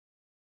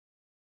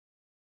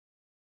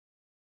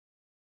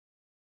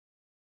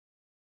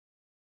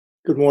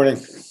Good morning.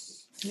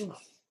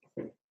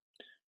 We're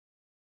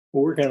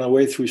working our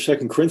way through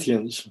 2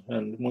 Corinthians,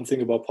 and one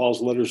thing about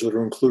Paul's letters that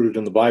are included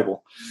in the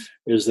Bible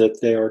is that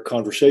they are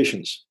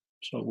conversations.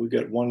 So we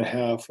get one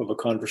half of a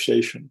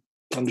conversation.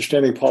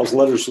 Understanding Paul's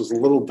letters is a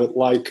little bit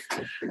like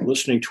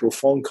listening to a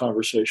phone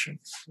conversation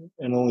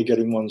and only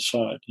getting one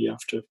side. You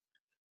have to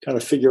kind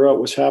of figure out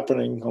what's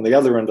happening on the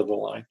other end of the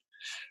line.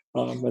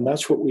 And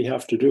that's what we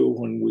have to do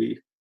when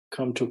we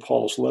come to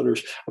Paul's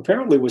letters.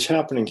 Apparently what's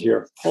happening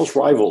here, Paul's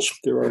rivals,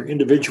 there are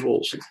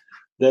individuals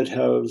that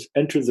have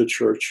entered the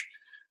church,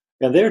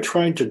 and they're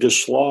trying to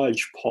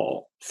dislodge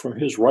Paul from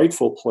his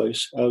rightful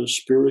place as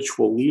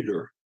spiritual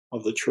leader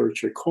of the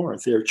church at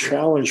Corinth. They're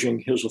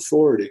challenging his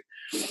authority.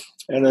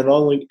 And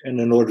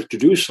in order to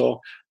do so,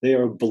 they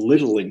are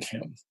belittling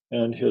him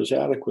and his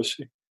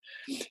adequacy.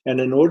 And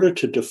in order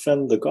to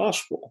defend the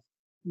gospel,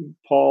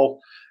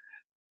 Paul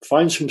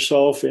finds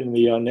himself in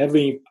the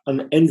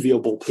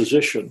unenviable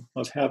position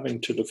of having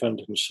to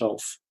defend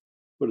himself.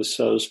 What it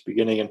says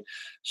beginning in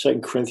 2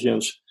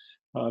 Corinthians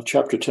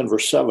chapter 10,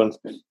 verse 7,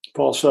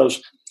 Paul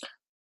says,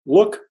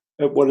 "Look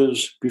at what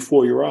is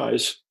before your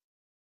eyes.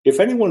 If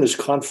anyone is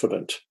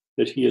confident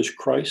that he is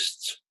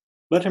Christ's,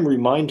 let him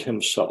remind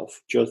himself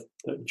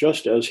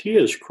just as he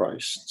is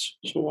Christ's,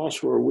 so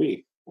also are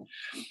we.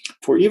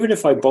 For even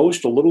if I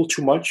boast a little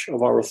too much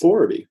of our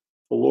authority,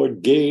 the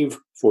Lord gave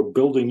for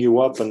building you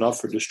up and not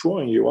for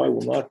destroying you, I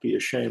will not be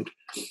ashamed."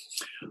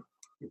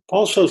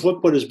 Paul says,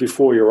 look what is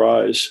before your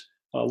eyes.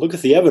 Look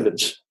at the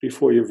evidence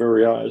before your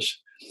very eyes.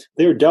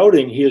 They're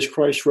doubting he is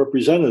Christ's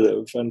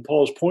representative. And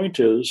Paul's point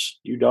is,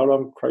 you doubt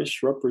I'm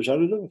Christ's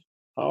representative?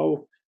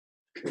 How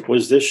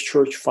was this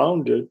church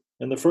founded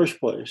in the first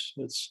place?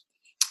 It's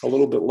a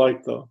little bit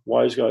like the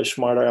wise guy,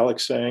 smart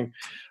Alex, saying,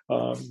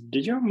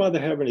 did your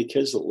mother have any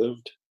kids that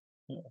lived?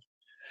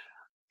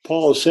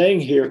 Paul is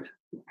saying here,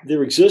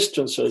 their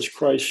existence as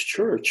Christ's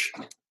church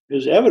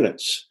is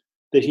evidence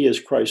that he is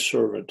Christ's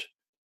servant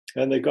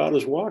and that God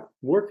is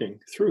working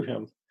through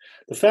him.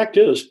 The fact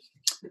is,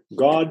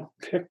 God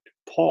picked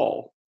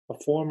Paul, a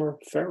former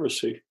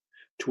Pharisee,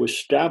 to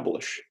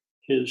establish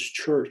his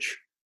church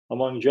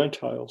among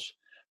Gentiles.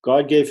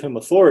 God gave him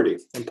authority,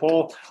 and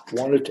Paul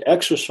wanted to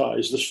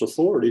exercise this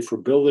authority for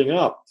building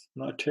up,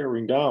 not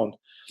tearing down.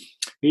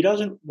 He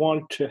doesn't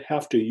want to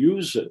have to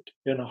use it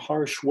in a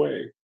harsh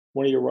way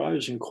when he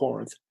arrives in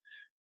Corinth.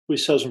 He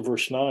says in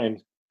verse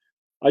 9,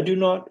 I do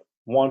not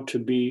want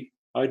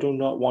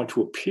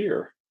to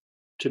appear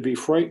to be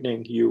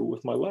frightening you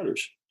with my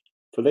letters.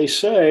 For they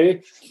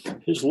say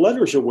his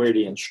letters are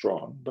weighty and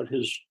strong, but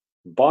his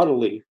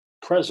bodily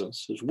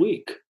presence is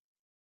weak,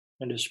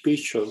 and his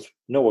speech of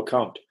no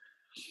account.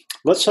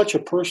 Let such a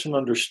person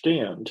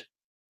understand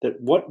that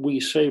what we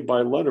say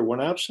by letter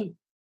when absent,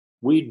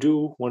 we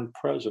do when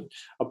present.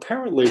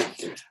 Apparently,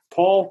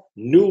 Paul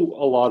knew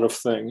a lot of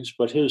things,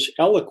 but his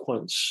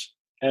eloquence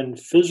and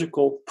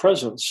physical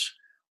presence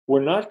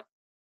were not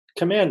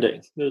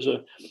commanding. There's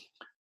an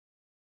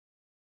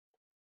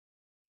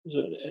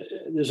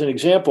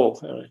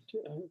example,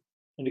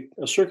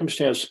 a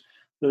circumstance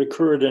that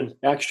occurred in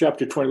Acts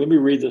chapter 20. Let me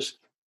read this.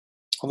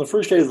 On the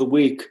first day of the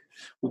week,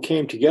 we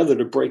came together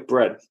to break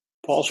bread.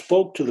 Paul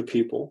spoke to the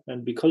people,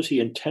 and because he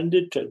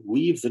intended to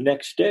leave the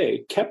next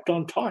day, kept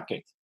on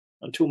talking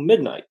until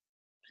midnight.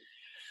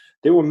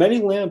 There were many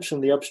lamps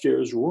in the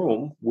upstairs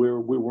room where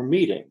we were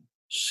meeting.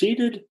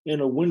 Seated in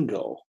a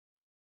window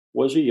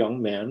was a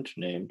young man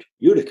named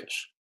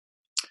Eutychus,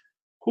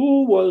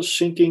 who was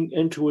sinking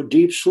into a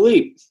deep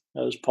sleep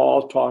as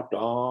Paul talked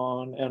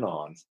on and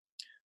on.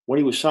 When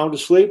he was sound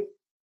asleep,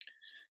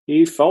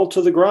 he fell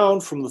to the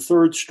ground from the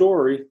third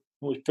story and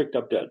was picked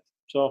up dead.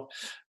 So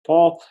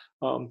Paul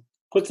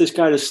put this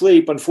guy to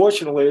sleep.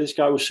 Unfortunately, this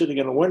guy was sitting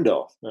in a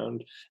window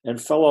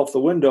and fell off the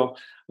window.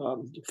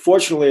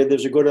 Fortunately,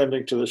 there's a good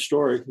ending to this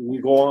story. We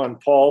go on.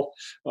 Paul,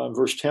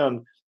 verse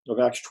 10 of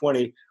Acts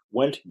 20,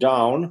 went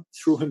down,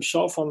 threw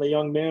himself on the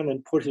young man,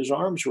 and put his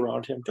arms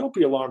around him. Don't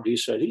be alarmed, he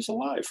said. He's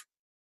alive.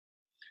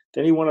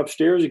 Then he went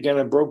upstairs again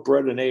and broke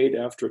bread and ate.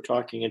 After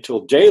talking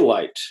until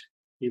daylight,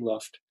 he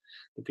left.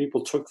 The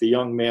people took the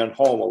young man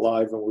home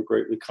alive and were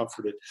greatly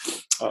comforted.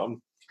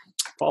 Paul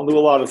knew a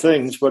lot of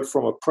things, but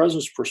from a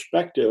presence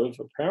perspective,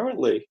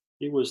 apparently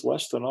he was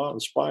less than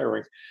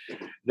awe-inspiring.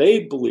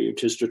 They believed,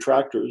 his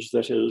detractors,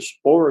 that his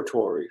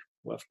oratory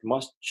left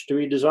much to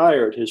be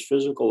desired. His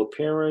physical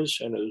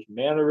appearance and his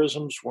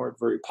mannerisms weren't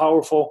very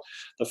powerful.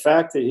 The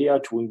fact that he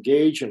had to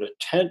engage in a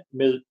tent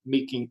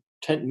making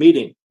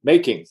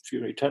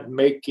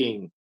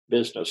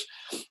business,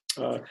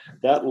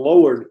 that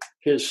lowered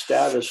his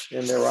status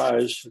in their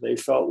eyes. They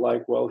felt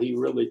like, well, he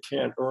really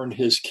can't earn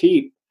his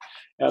keep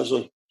as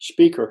a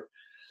speaker.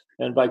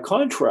 And by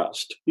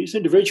contrast, these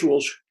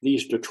individuals,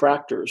 these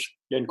detractors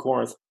in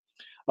Corinth,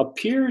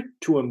 appeared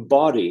to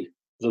embody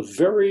the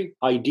very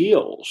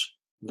ideals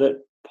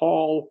that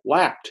Paul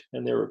lacked,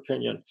 in their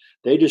opinion.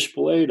 They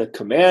displayed a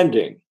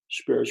commanding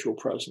spiritual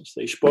presence.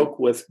 They spoke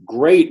with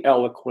great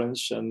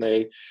eloquence, and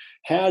they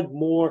had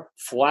more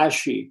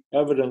flashy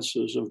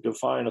evidences of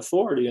divine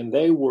authority, and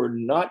they were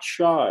not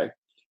shy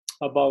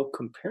about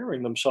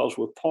comparing themselves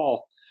with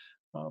Paul.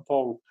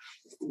 Paul,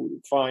 we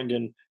find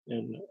in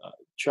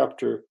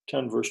chapter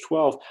 10, verse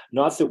 12,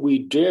 not that we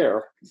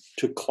dare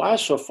to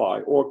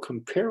classify or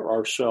compare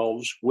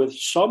ourselves with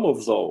some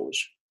of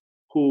those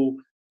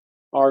who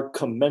are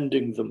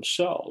commending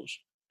themselves.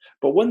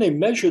 But when they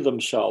measure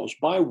themselves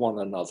by one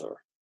another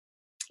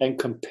and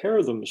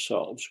compare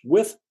themselves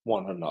with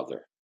one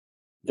another,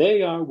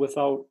 they are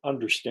without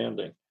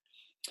understanding.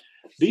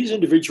 These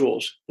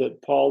individuals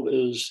that Paul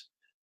is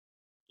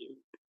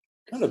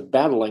kind of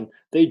battling,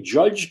 they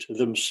judged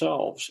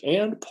themselves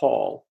and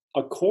Paul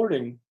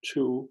according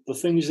to the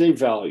things they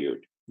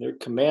valued, their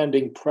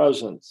commanding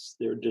presence,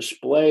 their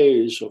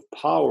displays of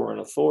power and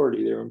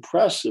authority, their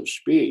impressive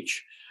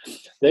speech.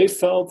 They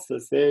felt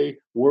that they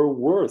were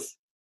worth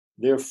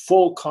their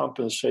full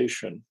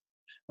compensation.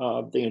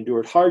 They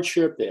endured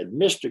hardship, they had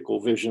mystical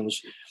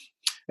visions,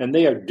 and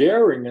they are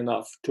daring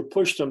enough to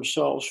push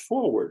themselves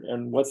forward.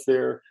 And what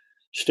their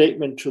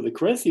statement to the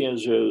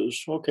Corinthians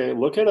is, okay,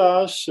 look at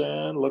us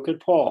and look at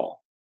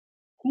Paul.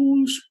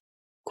 Who's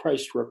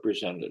Christ's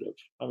representative?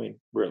 I mean,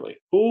 really,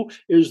 who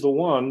is the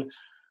one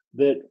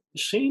that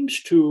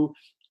seems to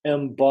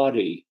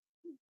embody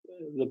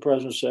the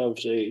presence of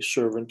a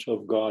servant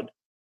of God?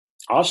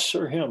 Us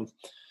or him?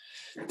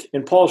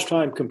 In Paul's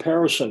time,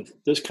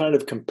 this kind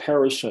of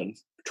comparison,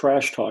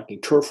 trash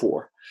talking, turf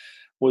war,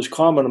 was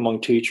common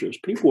among teachers.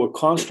 People were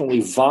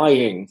constantly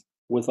vying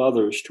with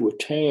others to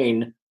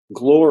attain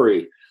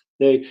glory.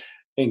 They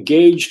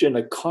engaged in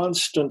a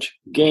constant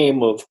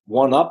game of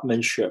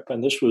one-upmanship,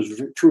 and this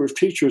was true of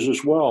teachers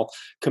as well.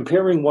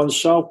 Comparing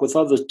oneself with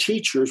other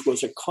teachers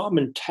was a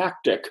common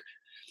tactic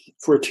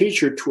for a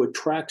teacher to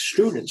attract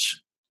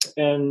students.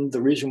 And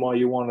the reason why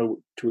you want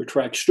to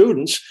attract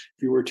students,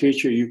 if you were a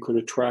teacher, you could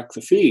attract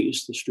the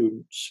fees the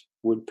students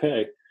would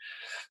pay.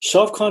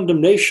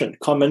 Commendation,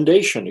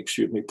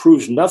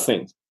 proves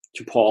nothing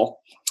to Paul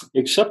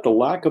except a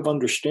lack of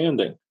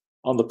understanding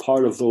on the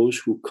part of those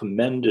who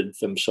commended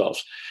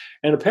themselves.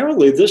 And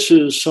apparently this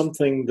is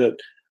something that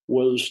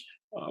was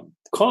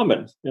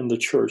common in the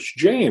church.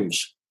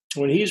 James,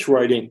 when he's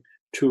writing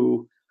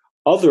to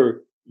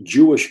other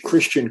Jewish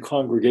Christian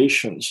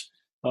congregations,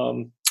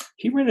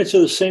 he ran into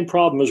the same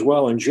problem as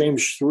well. In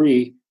James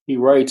 3, he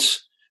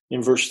writes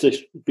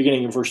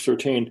beginning in verse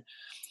 13,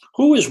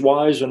 who is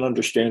wise and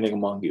understanding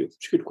among you?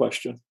 It's a good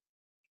question.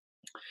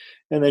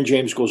 And then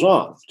James goes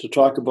on to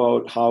talk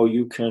about how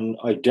you can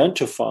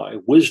identify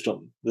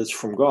wisdom that's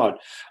from God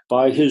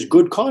by his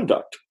good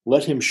conduct.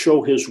 Let him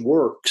show his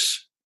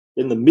works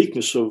in the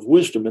meekness of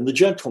wisdom, in the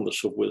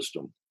gentleness of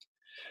wisdom.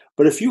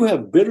 But if you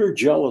have bitter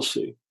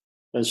jealousy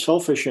and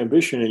selfish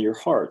ambition in your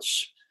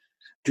hearts,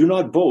 do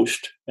not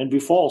boast and be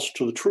false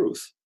to the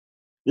truth.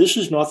 This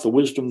is not the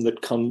wisdom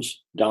that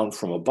comes down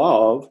from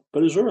above,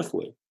 but is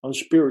earthly,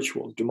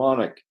 unspiritual,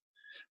 demonic.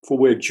 For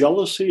where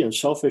jealousy and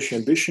selfish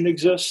ambition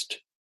exist,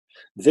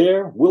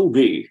 there will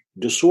be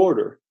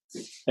disorder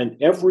and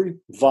every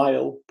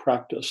vile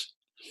practice.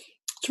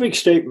 It's a big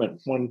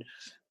statement when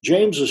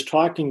James is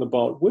talking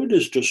about where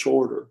does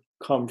disorder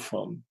come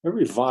from,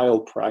 every vile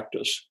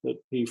practice that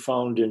he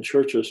found in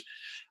churches.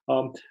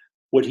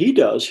 What he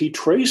does, he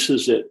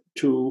traces it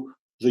to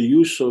the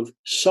use of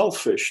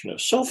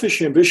selfishness,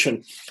 selfish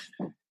ambition,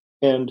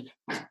 and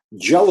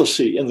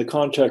jealousy in the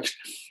context.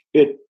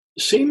 It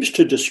seems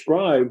to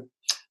describe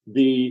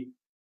the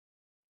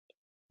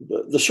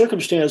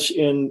circumstance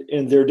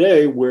in their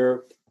day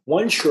where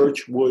one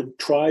church would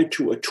try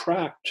to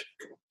attract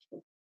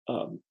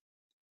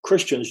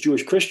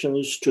Jewish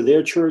Christians to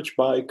their church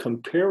by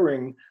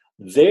comparing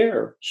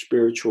their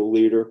spiritual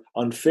leader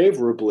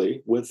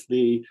unfavorably with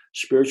the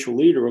spiritual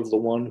leader of the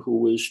one who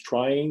was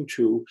trying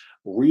to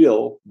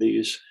reel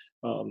these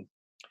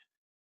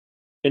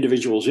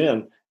individuals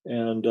in.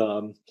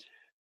 And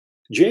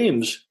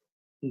James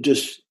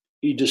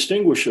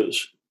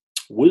distinguishes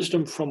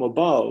wisdom from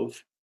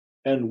above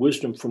and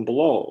wisdom from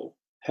below,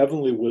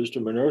 heavenly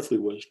wisdom and earthly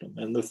wisdom.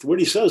 And what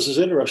he says is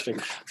interesting.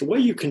 The way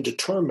you can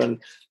determine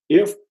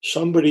if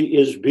somebody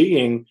is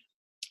being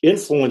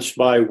influenced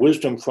by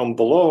wisdom from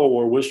below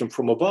or wisdom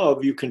from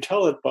above, you can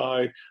tell it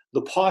by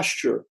the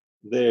posture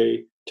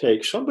they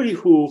take. Somebody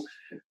who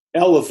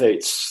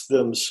elevates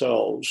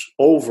themselves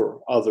over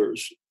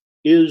others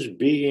is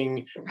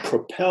being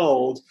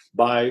propelled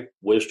by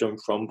wisdom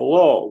from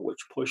below,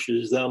 which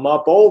pushes them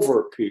up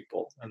over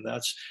people. And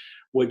that's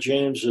what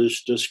James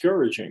is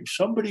discouraging.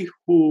 Somebody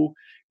who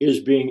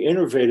is being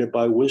innovated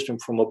by wisdom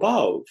from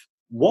above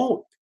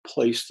won't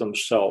place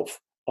themselves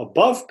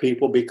above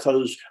people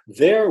because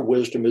their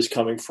wisdom is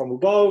coming from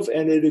above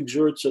and it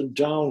exerts a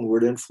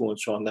downward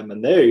influence on them.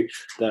 And they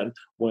then,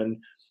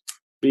 when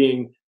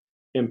being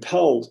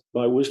impelled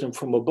by wisdom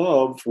from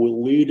above,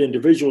 will lead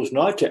individuals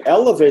not to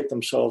elevate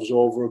themselves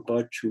over,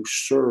 but to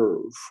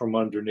serve from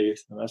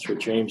underneath. And that's what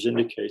James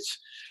indicates.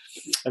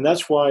 And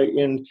that's why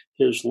in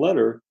his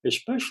letter,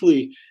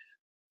 especially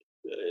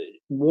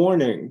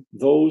warning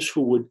those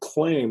who would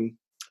claim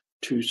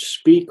to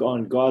speak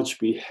on God's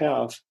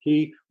behalf,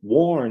 he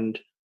warned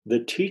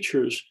that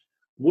teachers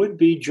would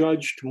be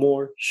judged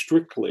more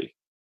strictly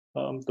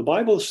The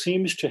Bible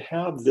seems to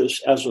have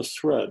this as a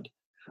thread.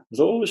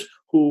 Those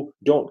who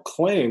don't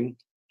claim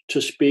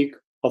to speak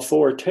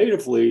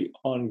authoritatively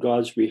on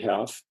God's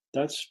behalf,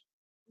 that's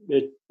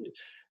it.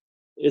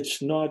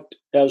 It's not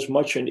as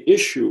much an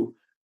issue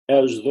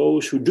as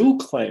those who do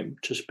claim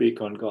to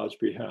speak on God's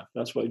behalf.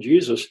 That's why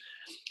Jesus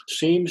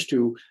seems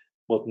to,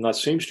 well, not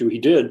seems to, he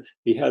did.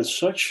 He had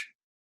such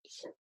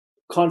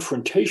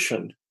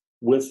confrontation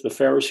with the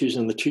Pharisees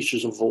and the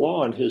teachers of the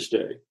law in his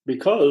day,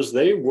 because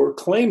they were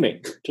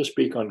claiming to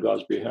speak on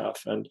God's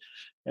behalf.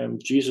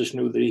 And Jesus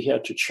knew that he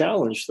had to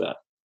challenge that.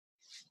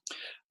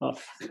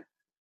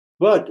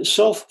 But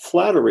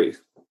self-flattery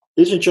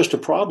isn't just a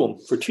problem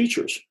for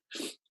teachers.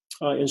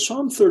 In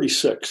Psalm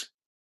 36,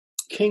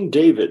 King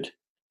David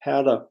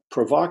had a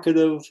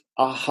provocative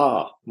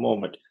aha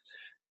moment.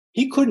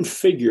 He couldn't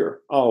figure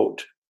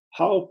out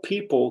how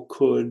people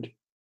could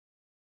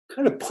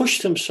kind of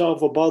push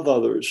themselves above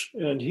others,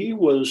 and he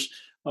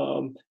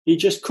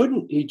just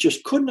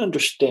couldn't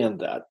understand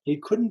that. He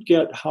couldn't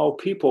get how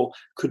people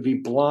could be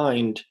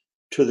blind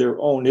to their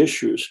own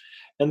issues.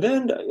 And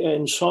then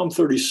in Psalm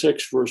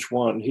 36, verse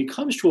 1, he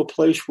comes to a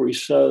place where he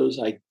says,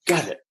 I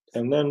got it.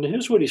 And then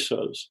here's what he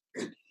says.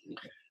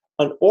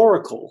 An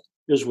oracle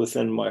is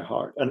within my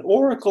heart. An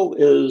oracle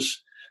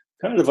is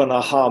kind of an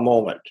aha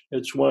moment.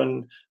 It's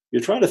when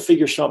you're trying to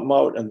figure something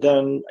out and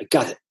then I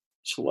got it.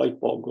 So a light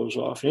bulb goes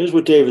off. And here's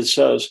what David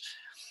says.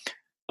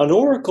 An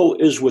oracle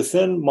is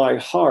within my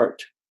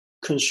heart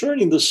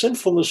concerning the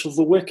sinfulness of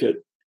the wicked.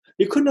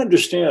 He couldn't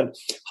understand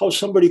how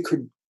somebody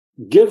could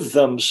give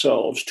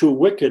themselves to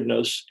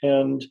wickedness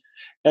and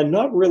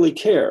not really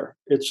care.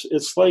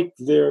 It's like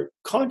their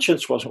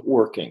conscience wasn't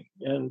working.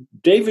 And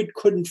David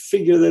couldn't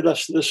figure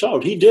this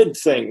out. He did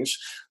things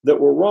that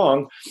were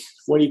wrong.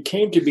 When he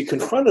came to be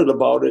confronted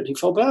about it, he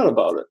felt bad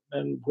about it.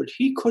 And what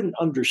he couldn't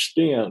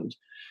understand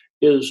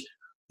is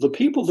the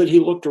people that he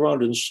looked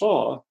around and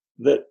saw,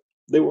 that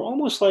they were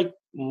almost like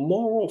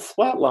moral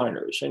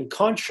flatliners and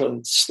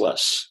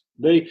conscienceless.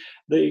 They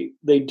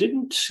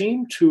didn't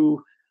seem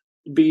to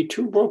be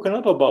too broken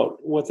up about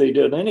what they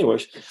did.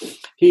 Anyways,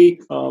 he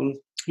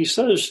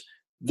says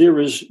there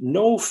is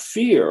no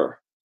fear.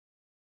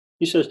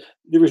 He says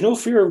there is no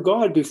fear of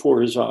God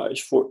before his eyes,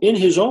 for in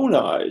his own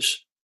eyes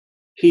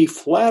he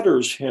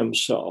flatters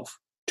himself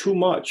too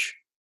much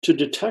to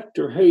detect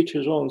or hate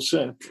his own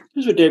sin.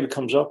 Here's what David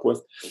comes up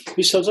with.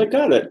 He says, I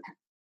got it.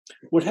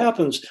 What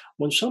happens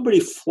when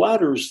somebody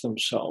flatters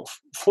themselves?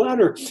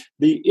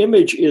 The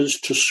image is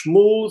to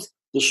smooth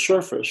the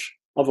surface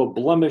of a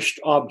blemished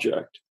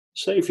object.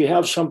 Say if you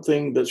have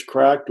something that's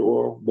cracked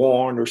or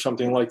worn or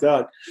something like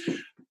that,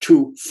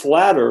 to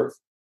flatter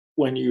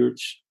when you're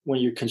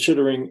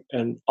considering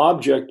an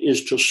object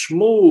is to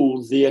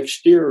smooth the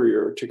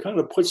exterior, to kind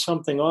of put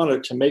something on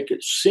it to make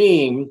it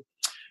seem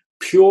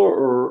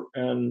purer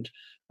and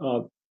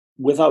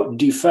without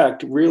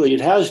defect. Really,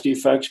 it has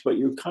defects, but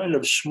you're kind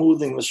of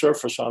smoothing the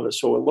surface on it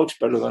so it looks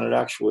better than it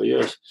actually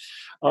is.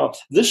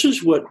 This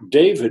is what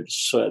David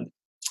said,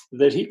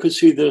 that he could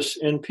see this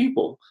in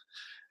people.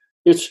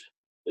 It's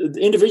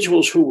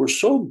individuals who were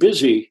so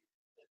busy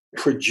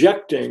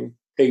projecting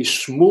a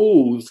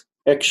smooth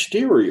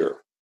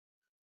exterior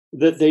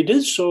that they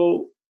did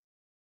so,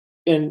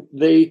 and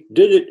they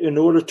did it in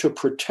order to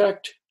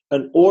protect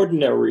an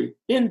ordinary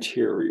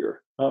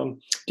interior.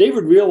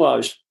 David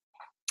realized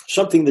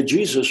something that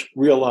Jesus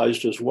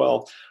realized as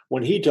well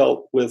when he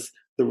dealt with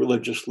the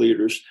religious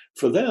leaders.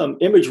 For them,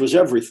 image was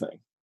everything.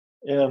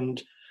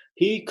 And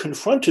he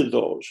confronted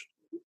those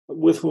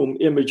with whom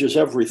image is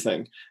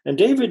everything. And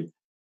David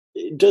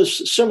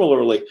does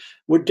similarly.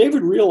 What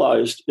David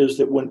realized is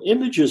that when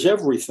image is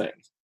everything,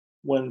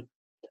 when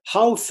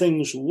how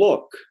things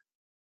look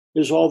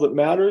is all that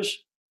matters,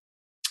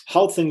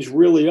 how things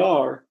really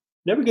are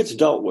never gets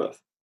dealt with.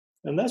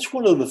 And that's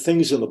one of the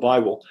things in the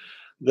Bible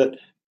that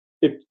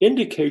it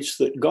indicates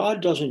that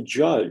God doesn't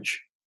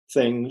judge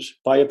things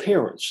by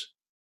appearance.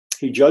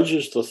 He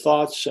judges the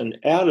thoughts and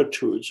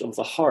attitudes of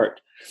the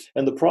heart.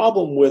 And the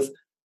problem with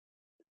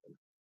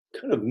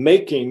kind of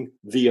making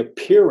the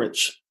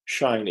appearance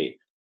shiny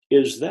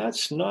is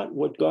that's not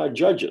what God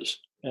judges.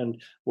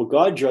 And what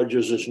God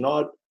judges is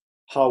not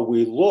how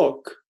we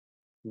look,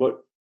 but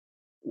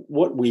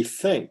what we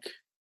think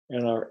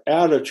and our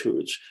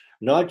attitudes,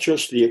 not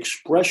just the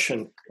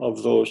expression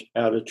of those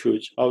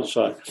attitudes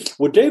outside.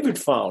 What David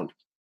found,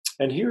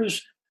 and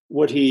here's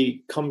what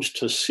he comes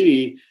to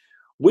see,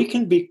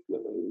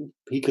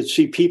 he could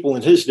see people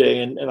in his day,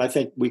 and I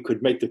think we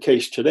could make the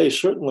case today,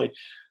 certainly,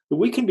 that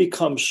we can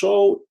become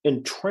so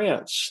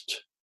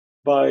entranced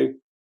by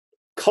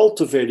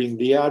cultivating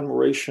the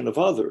admiration of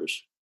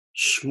others,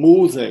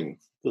 smoothing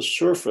the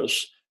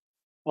surface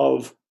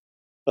of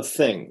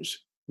things,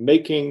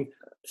 making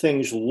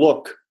things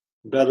look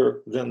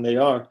better than they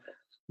are,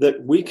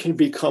 that we can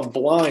become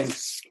blind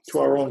to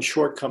our own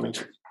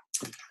shortcomings.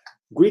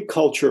 Greek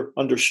culture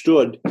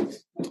understood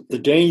the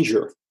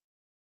danger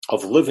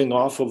of living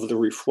off of the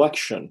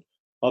reflection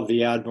of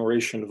the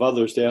admiration of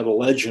others. They had a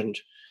legend,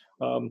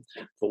 the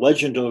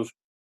legend of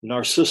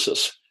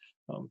Narcissus.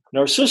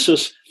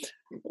 Narcissus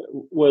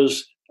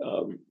was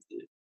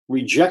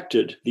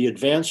rejected the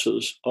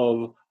advances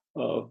of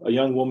a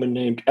young woman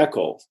named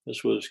Echo.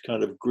 This was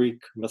kind of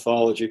Greek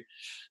mythology.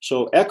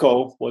 So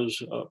Echo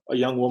was a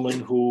young woman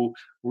who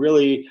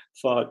really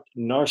thought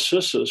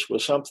Narcissus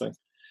was something,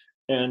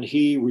 and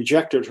he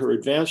rejected her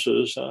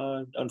advances.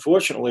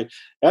 Unfortunately,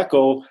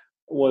 Echo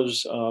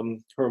was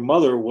her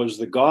mother was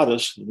the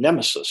goddess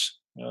Nemesis,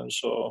 and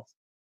so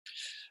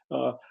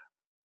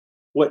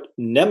what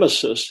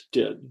Nemesis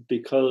did,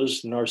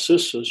 because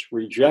Narcissus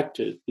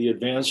rejected the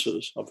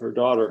advances of her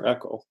daughter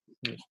Echo.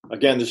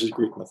 Again, this is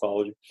Greek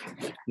mythology.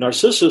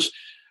 Narcissus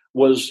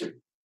was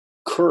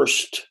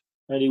cursed,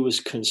 and he was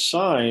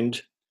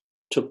consigned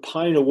to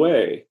pine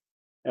away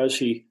as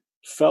he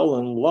fell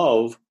in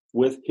love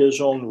with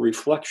his own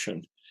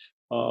reflection.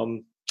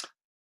 And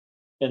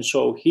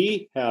so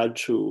he had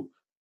to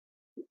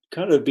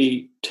kind of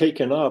be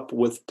taken up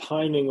with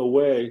pining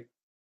away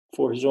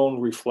for his own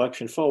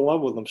reflection, fell in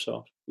love with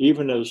himself,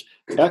 even as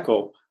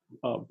Echo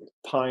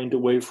pined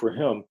away for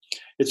him.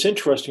 It's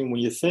interesting when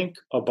you think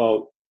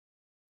about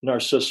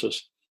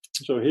Narcissus.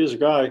 So here's a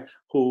guy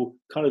who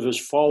kind of is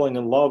falling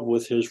in love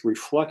with his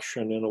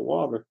reflection in the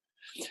water.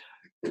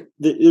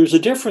 There's a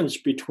difference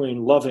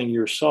between loving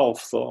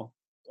yourself, though,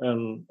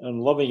 and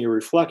loving your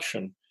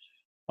reflection.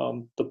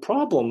 The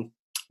problem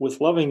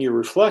with loving your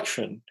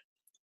reflection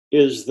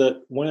is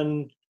that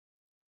when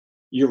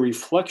your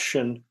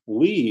reflection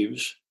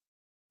leaves,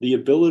 the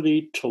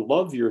ability to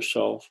love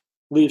yourself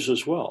leaves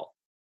as well.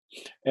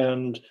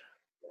 And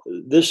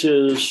this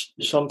is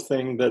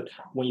something that,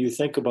 when you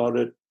think about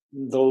it,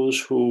 those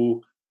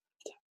who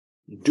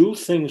do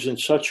things in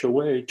such a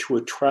way to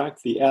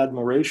attract the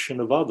admiration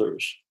of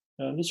others,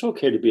 and it's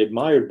okay to be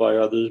admired by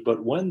others,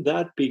 but when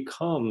that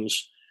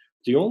becomes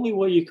the only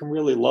way you can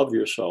really love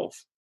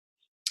yourself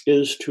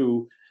is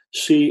to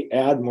see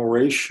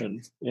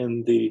admiration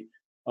in the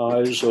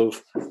eyes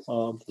of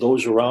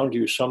those around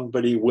you.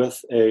 Somebody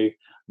with a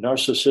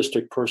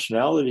narcissistic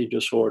personality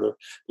disorder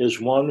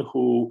is one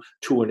who,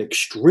 to an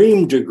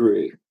extreme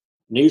degree,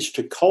 needs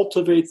to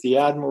cultivate the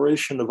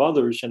admiration of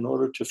others in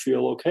order to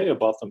feel okay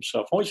about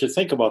themselves. I want you to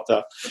think about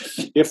that.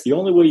 If the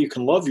only way you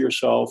can love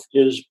yourself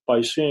is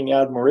by seeing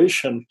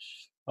admiration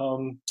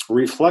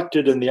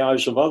reflected in the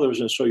eyes of others,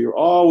 and so you're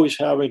always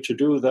having to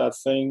do that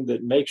thing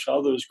that makes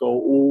others go,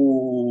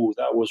 ooh,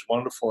 that was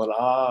wonderful, and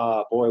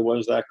boy,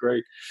 was that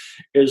great,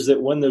 is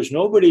that when there's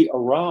nobody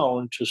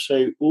around to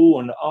say ooh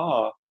and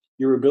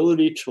your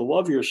ability to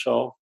love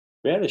yourself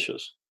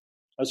vanishes.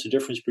 That's the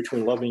difference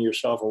between loving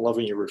yourself and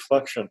loving your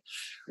reflection.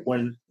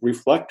 When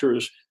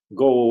reflectors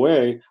go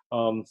away,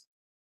 the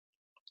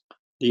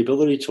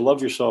ability to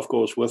love yourself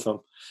goes with them.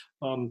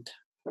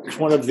 It's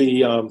one of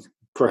the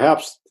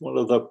perhaps one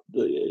of the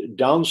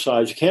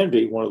downsides, can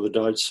be one of the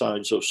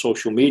downsides of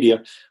social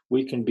media.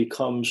 We can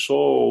become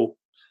so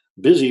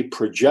busy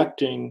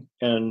projecting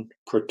and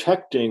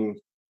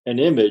protecting an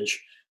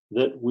image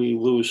that we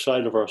lose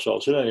sight of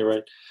ourselves. At any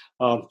rate,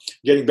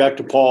 getting back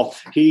to Paul,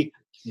 he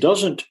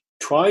doesn't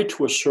try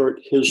to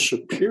assert his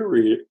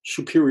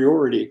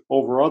superiority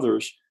over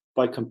others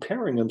by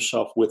comparing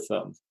himself with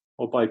them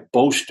or by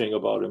boasting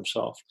about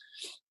himself.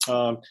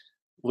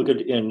 Look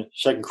at in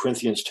 2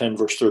 Corinthians 10,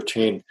 verse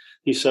 13.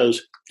 He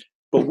says,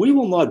 "But we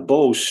will not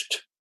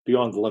boast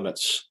beyond the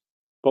limits,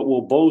 but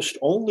will boast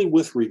only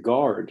with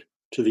regard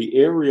to the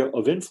area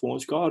of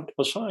influence God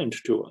assigned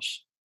to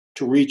us,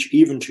 to reach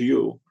even to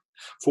you.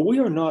 For we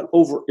are not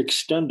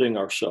overextending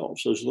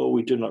ourselves as though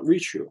we did not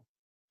reach you.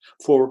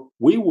 For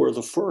we were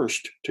the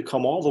first to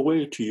come all the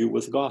way to you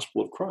with the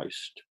gospel of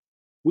Christ.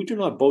 We do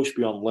not boast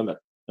beyond limit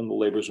in the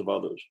labors of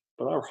others,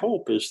 but our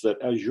hope is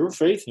that as your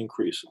faith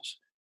increases,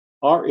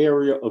 our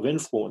area of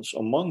influence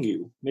among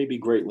you may be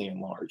greatly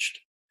enlarged,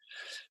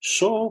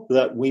 so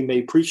that we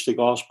may preach the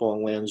gospel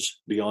in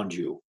lands beyond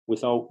you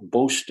without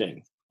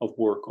boasting of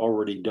work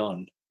already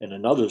done in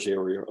another's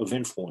area of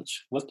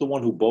influence. Let the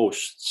one who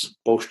boasts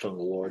boast in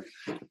the Lord.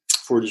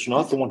 For it is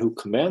not the one who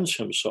commends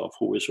himself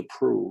who is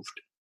approved,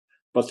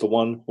 but the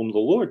one whom the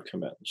Lord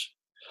commends."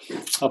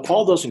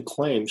 Paul doesn't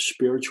claim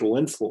spiritual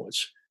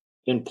influence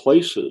in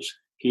places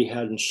he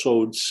hadn't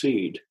sowed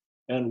seed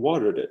and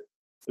watered it.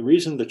 The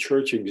reason the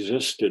church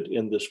existed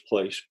in this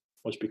place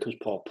was because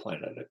Paul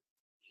planted it.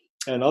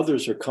 And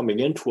others are coming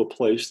into a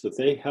place that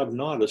they have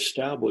not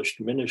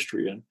established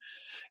ministry in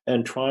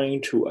and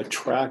trying to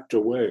attract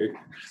away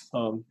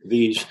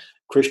these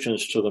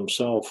Christians to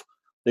themselves.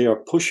 They are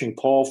pushing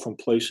Paul from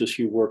places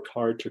he worked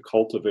hard to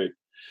cultivate.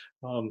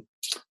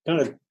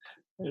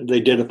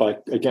 They did it by,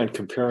 again,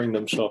 comparing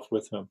themselves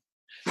with him.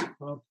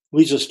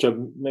 Leads us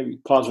to maybe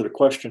posit a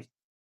question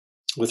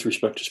with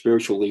respect to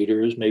spiritual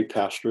leaders, maybe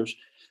pastors.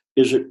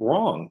 Is it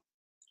wrong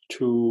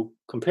to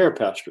compare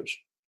pastors?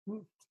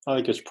 I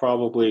think it's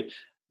probably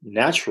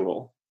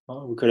natural.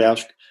 We could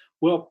ask,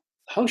 well,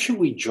 how should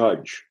we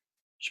judge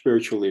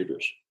spiritual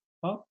leaders?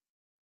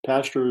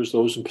 Pastors,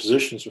 those in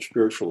positions of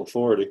spiritual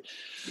authority,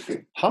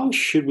 how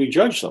should we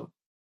judge them?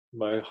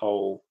 By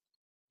how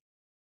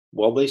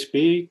well they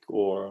speak,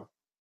 or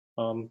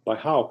by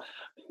how?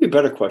 Maybe a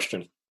better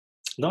question.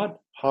 not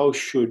how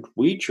should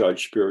we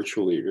judge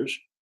spiritual leaders.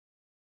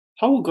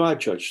 How will God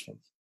judge them?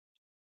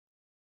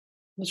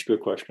 That's a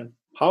good question.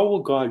 How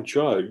will God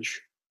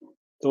judge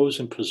those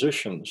in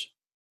positions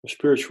of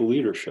spiritual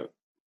leadership?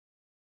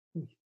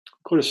 Look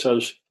what it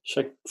says,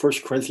 1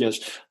 Corinthians,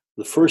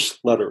 the first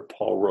letter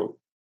Paul wrote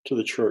to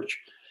the church.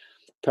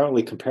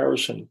 Apparently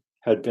comparison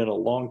had been a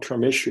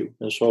long-term issue.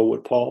 And so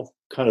what Paul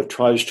kind of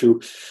tries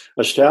to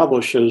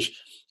establish is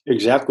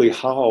exactly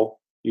how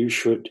you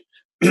should,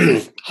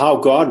 how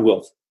God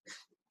will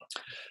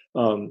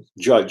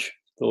judge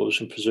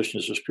those in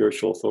positions of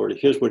spiritual authority.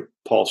 Here's what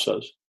Paul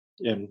says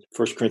in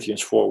 1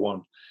 Corinthians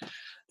 4:1.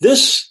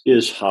 This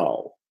is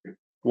how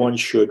one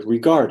should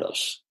regard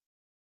us,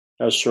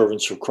 as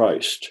servants of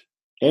Christ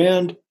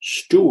and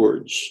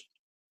stewards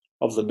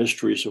of the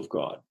mysteries of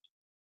God.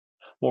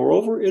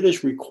 Moreover, it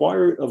is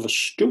required of a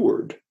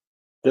steward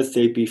that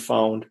they be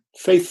found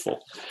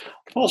faithful.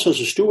 Paul says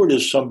a steward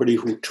is somebody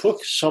who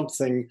took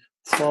something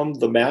from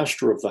the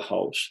master of the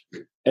house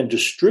and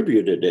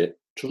distributed it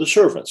to the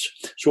servants.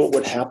 So what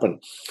would happen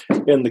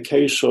in the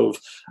case of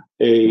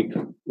a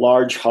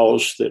large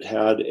house that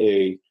had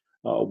a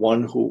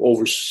one who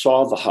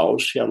oversaw the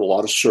house, he had a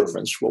lot of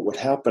servants. What would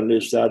happen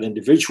is that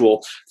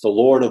individual, the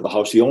lord of the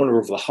house, the owner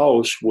of the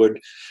house,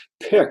 would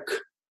pick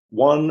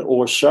one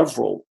or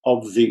several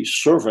of the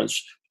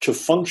servants to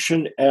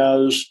function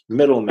as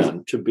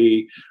middlemen, to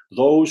be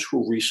those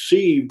who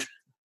received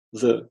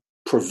the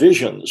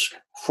provisions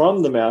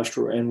from the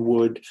master and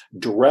would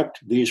direct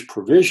these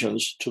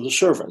provisions to the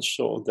servants.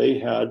 So they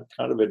had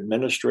kind of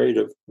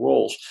administrative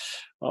roles.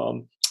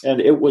 And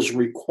it was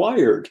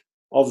required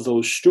of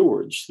those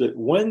stewards that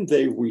when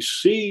they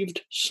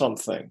received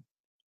something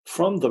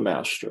from the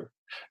master,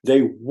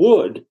 they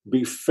would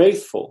be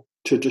faithful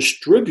to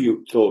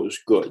distribute those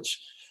goods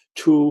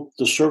to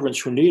the servants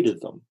who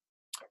needed them.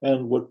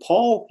 And what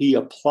Paul, he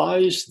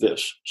applies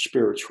this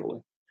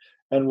spiritually.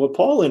 And what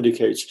Paul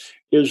indicates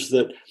is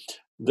that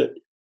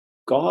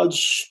God's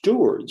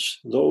stewards,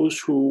 those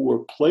who were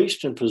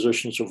placed in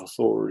positions of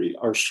authority,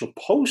 are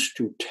supposed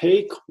to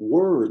take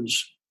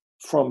words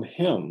from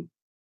him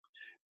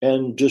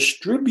and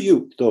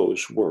distribute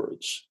those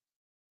words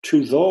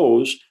to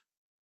those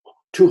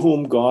to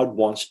whom God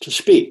wants to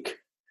speak.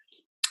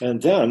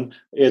 And then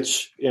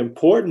it's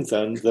important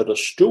then that a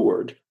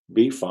steward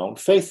be found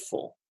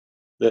faithful,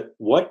 that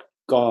what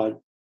God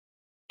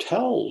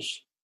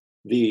tells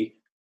the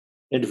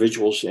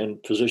individuals in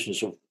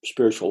positions of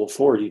spiritual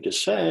authority to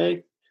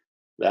say,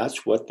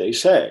 that's what they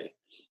say.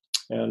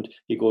 And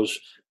he goes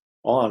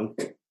on,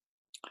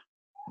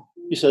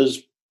 he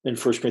says in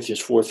 1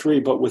 Corinthians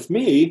 4:3, but with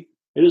me,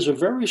 it is a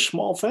very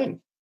small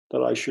thing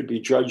that I should be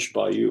judged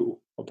by you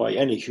or by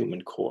any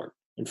human court.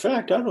 In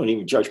fact, I don't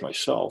even judge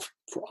myself,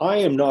 for I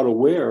am not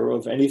aware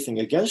of anything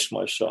against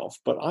myself,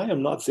 but I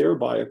am not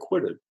thereby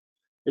acquitted.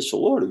 It's the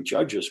Lord who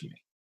judges me.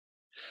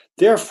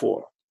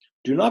 Therefore,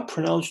 do not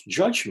pronounce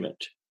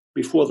judgment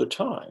before the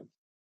time,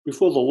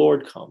 before the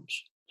Lord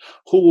comes,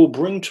 who will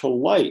bring to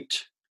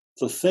light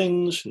the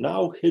things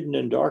now hidden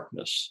in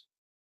darkness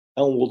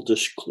and will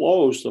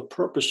disclose the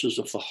purposes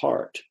of the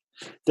heart.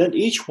 Then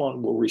each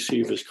one will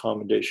receive his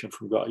commendation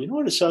from God. You know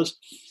what it says?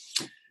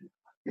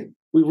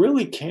 We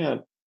really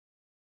can't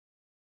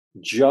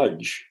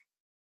judge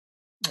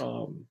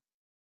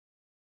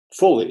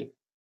fully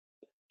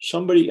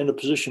somebody in a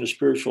position of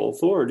spiritual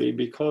authority,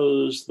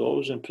 because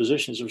those in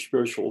positions of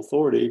spiritual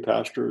authority,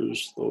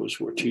 pastors, those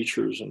who are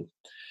teachers, and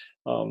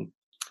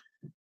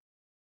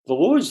the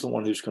Lord's the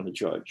one who's going to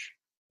judge.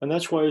 And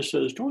that's why it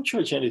says, don't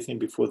judge anything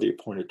before the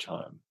appointed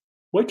time.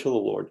 Wait till the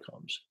Lord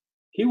comes.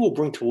 He will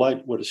bring to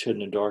light what is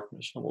hidden in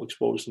darkness and will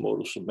expose the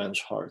motives of men's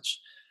hearts.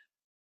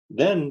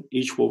 Then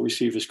each will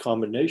receive his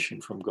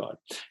commendation from God.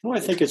 You know,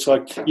 I think it's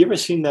like, you ever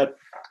seen that?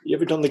 You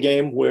ever done the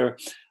game where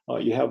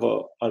you have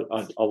a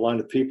line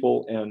of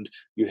people and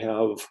you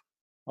have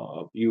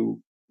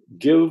you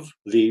give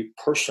the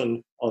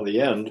person on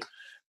the end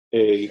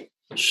a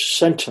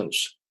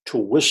sentence to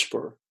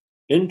whisper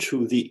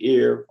into the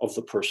ear of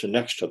the person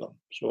next to them.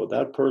 So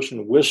that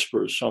person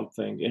whispers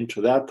something into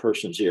that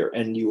person's ear,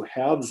 and you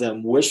have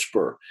them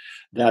whisper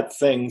that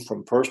thing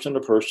from person to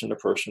person to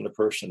person to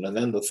person. And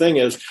then the thing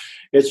is,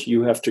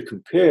 you have to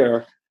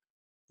compare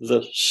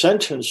the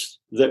sentence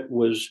that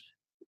was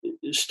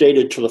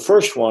stated to the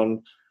first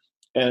one,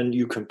 and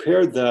you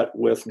compared that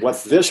with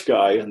what this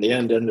guy in the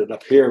end ended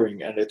up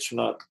hearing, and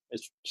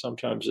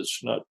sometimes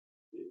it's not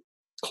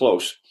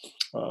close.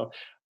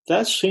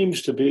 That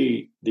seems to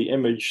be the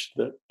image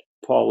that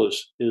Paul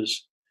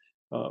is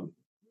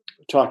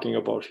talking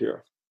about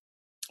here.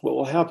 What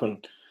will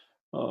happen?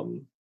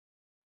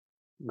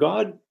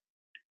 God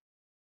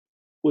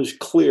was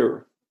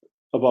clear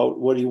about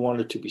what he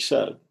wanted to be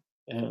said.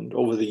 And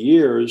over the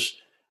years,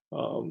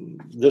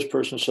 this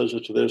person says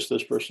it to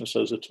this person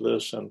says it to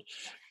this. And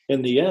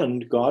in the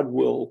end, God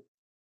will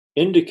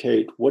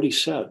indicate what he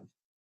said.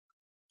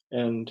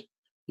 And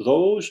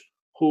those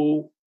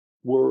who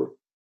were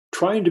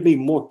trying to be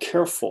more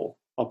careful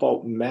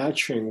about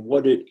matching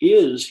what it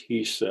is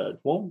he said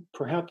won't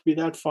perhaps be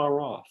that far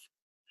off.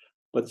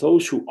 But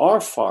those who are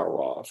far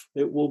off,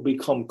 it will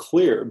become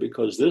clear,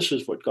 because this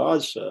is what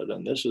God said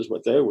and this is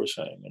what they were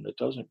saying, and it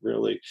doesn't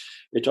really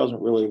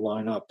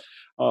line up.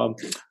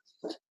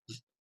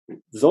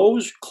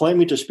 Those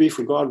claiming to speak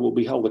for God will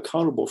be held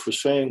accountable for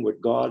saying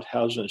what God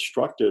has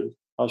instructed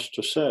us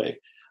to say.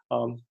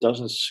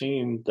 Doesn't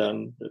seem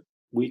then that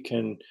we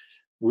can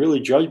really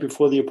judge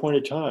before the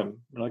appointed time.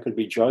 We're not going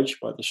to be judged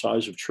by the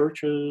size of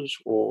churches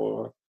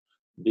or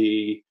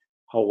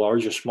how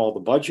large or small the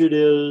budget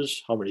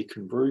is, how many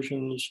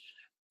conversions.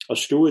 A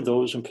steward,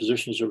 those in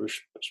positions of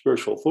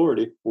spiritual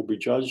authority, will be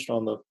judged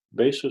on the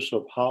basis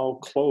of how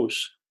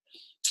close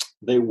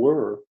they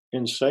were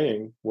in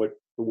saying what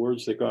the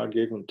words that God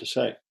gave them to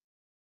say.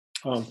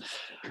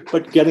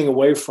 But getting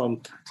away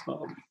from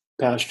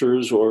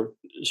pastors or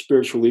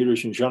spiritual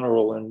leaders in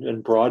general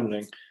and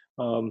broadening,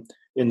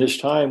 in this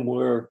time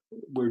where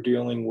we're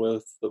dealing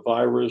with the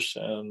virus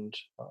and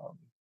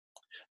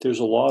there's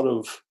a lot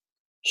of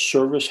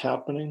service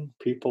happening.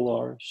 People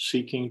are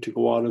seeking to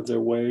go out of their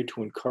way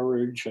to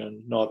encourage,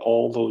 and not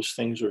all those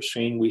things are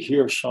seen. We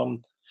hear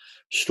some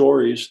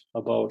stories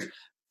about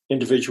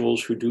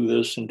individuals who do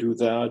this and do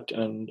that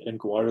and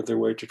go out of their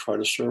way to try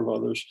to serve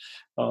others.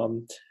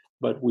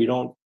 But we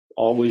don't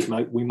always,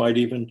 we might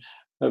even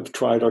have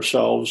tried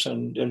ourselves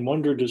and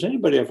wonder, does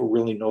anybody ever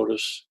really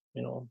notice?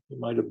 We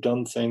might have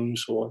done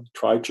things or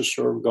tried to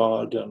serve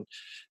God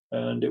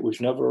and it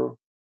was never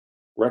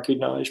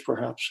recognized,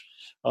 perhaps.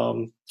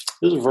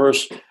 There's a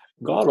verse,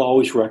 God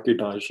always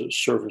recognizes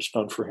service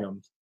done for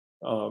him.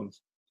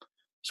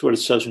 That's what it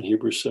says in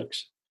Hebrews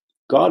 6.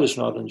 God is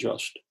not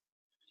unjust.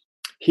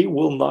 He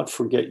will not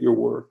forget your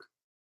work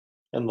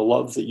and the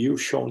love that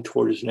you've shown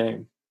toward his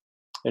name,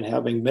 and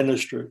having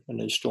ministered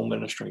and is still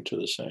ministering to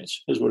the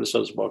saints. Here's what it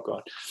says about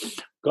God.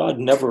 God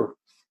never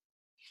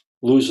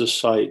loses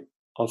sight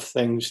of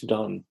things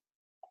done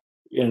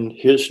in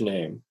his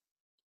name,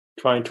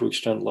 trying to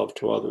extend love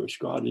to others.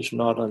 God is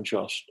not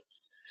unjust.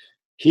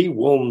 He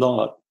will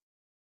not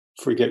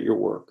forget your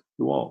work.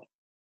 He won't.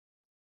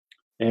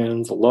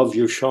 And the love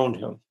you've shown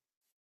him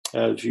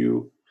as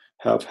you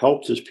have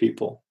helped his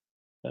people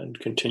and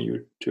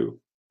continue to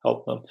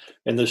help them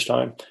in this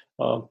time.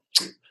 Pray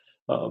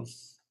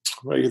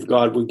that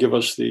God would give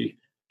us the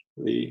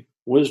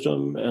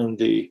wisdom and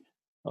the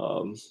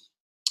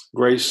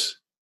grace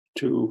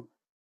to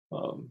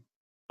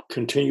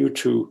continue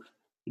to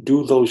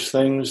do those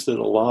things that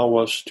allow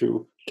us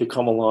to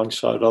come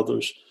alongside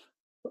others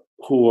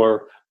who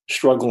are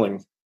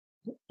struggling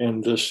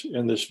in this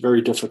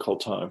very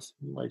difficult time.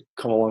 We might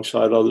come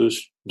alongside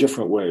others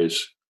different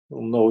ways,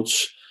 little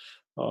notes,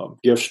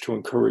 gifts to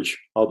encourage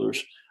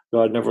others.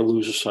 God never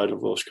loses sight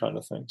of those kind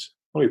of things.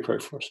 Let me pray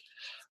for us.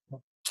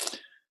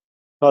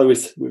 Father,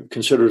 we've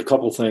considered a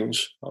couple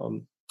things.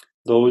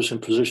 Those in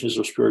positions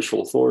of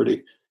spiritual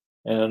authority,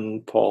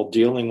 and Paul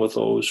dealing with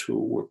those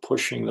who were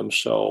pushing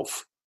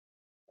themselves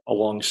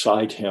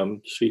alongside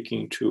him,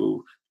 seeking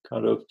to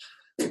kind of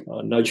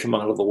nudge him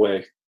out of the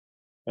way.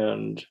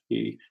 And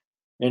he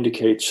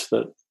indicates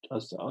that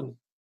on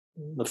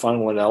the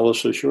final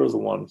analysis, you're the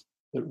one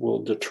that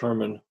will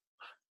determine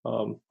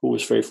who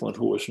was faithful and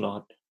who was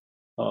not.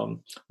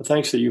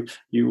 Thanks that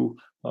you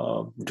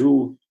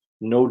do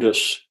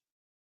notice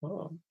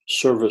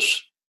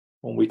service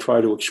when we try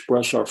to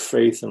express our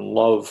faith and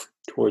love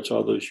towards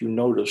others. You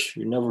notice,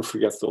 you never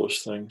forget those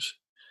things,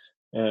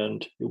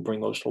 and you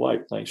bring those to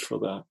light. Thanks for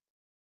that.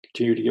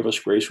 Continue to give us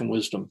grace and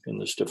wisdom in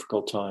this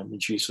difficult time. In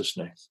Jesus'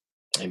 name,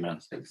 amen.